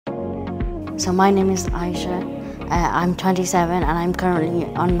So my name is Ayesha. I'm 27 and I'm currently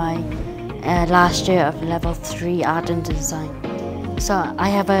on my last year of level 3 art and design. So I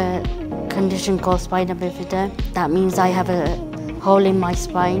have a condition called spina bifida. That means I have a hole in my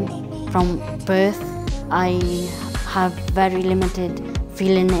spine from birth. I have very limited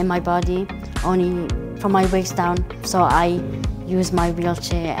feeling in my body, only from my waist down. So I use my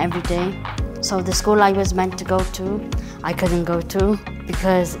wheelchair every day. So the school I was meant to go to, I couldn't go to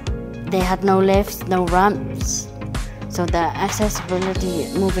because they had no lifts, no ramps. So the accessibility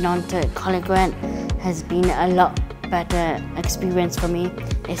moving on to Coleg Gwent has been a lot better experience for me.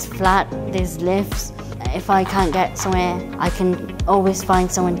 It's flat, there's lifts. If I can't get somewhere, I can always find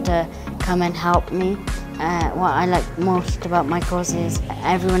someone to come and help me. What I like most about my course is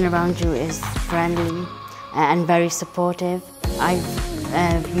everyone around you is friendly and very supportive. I've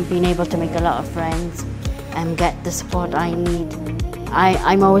been able to make a lot of friends and get the support I need.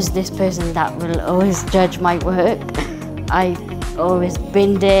 I'm always this person that will always judge my work. I've always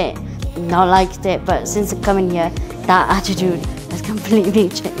been there, not liked it, but since coming here, that attitude has completely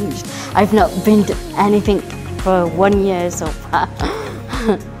changed. I've not been to anything for 1 year so far.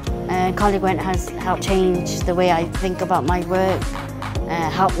 Coleg Gwent has helped change the way I think about my work,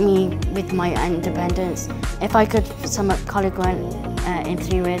 helped me with my independence. If I could sum up Coleg Gwent in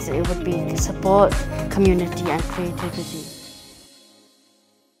 3 words, it would be support, community and creativity.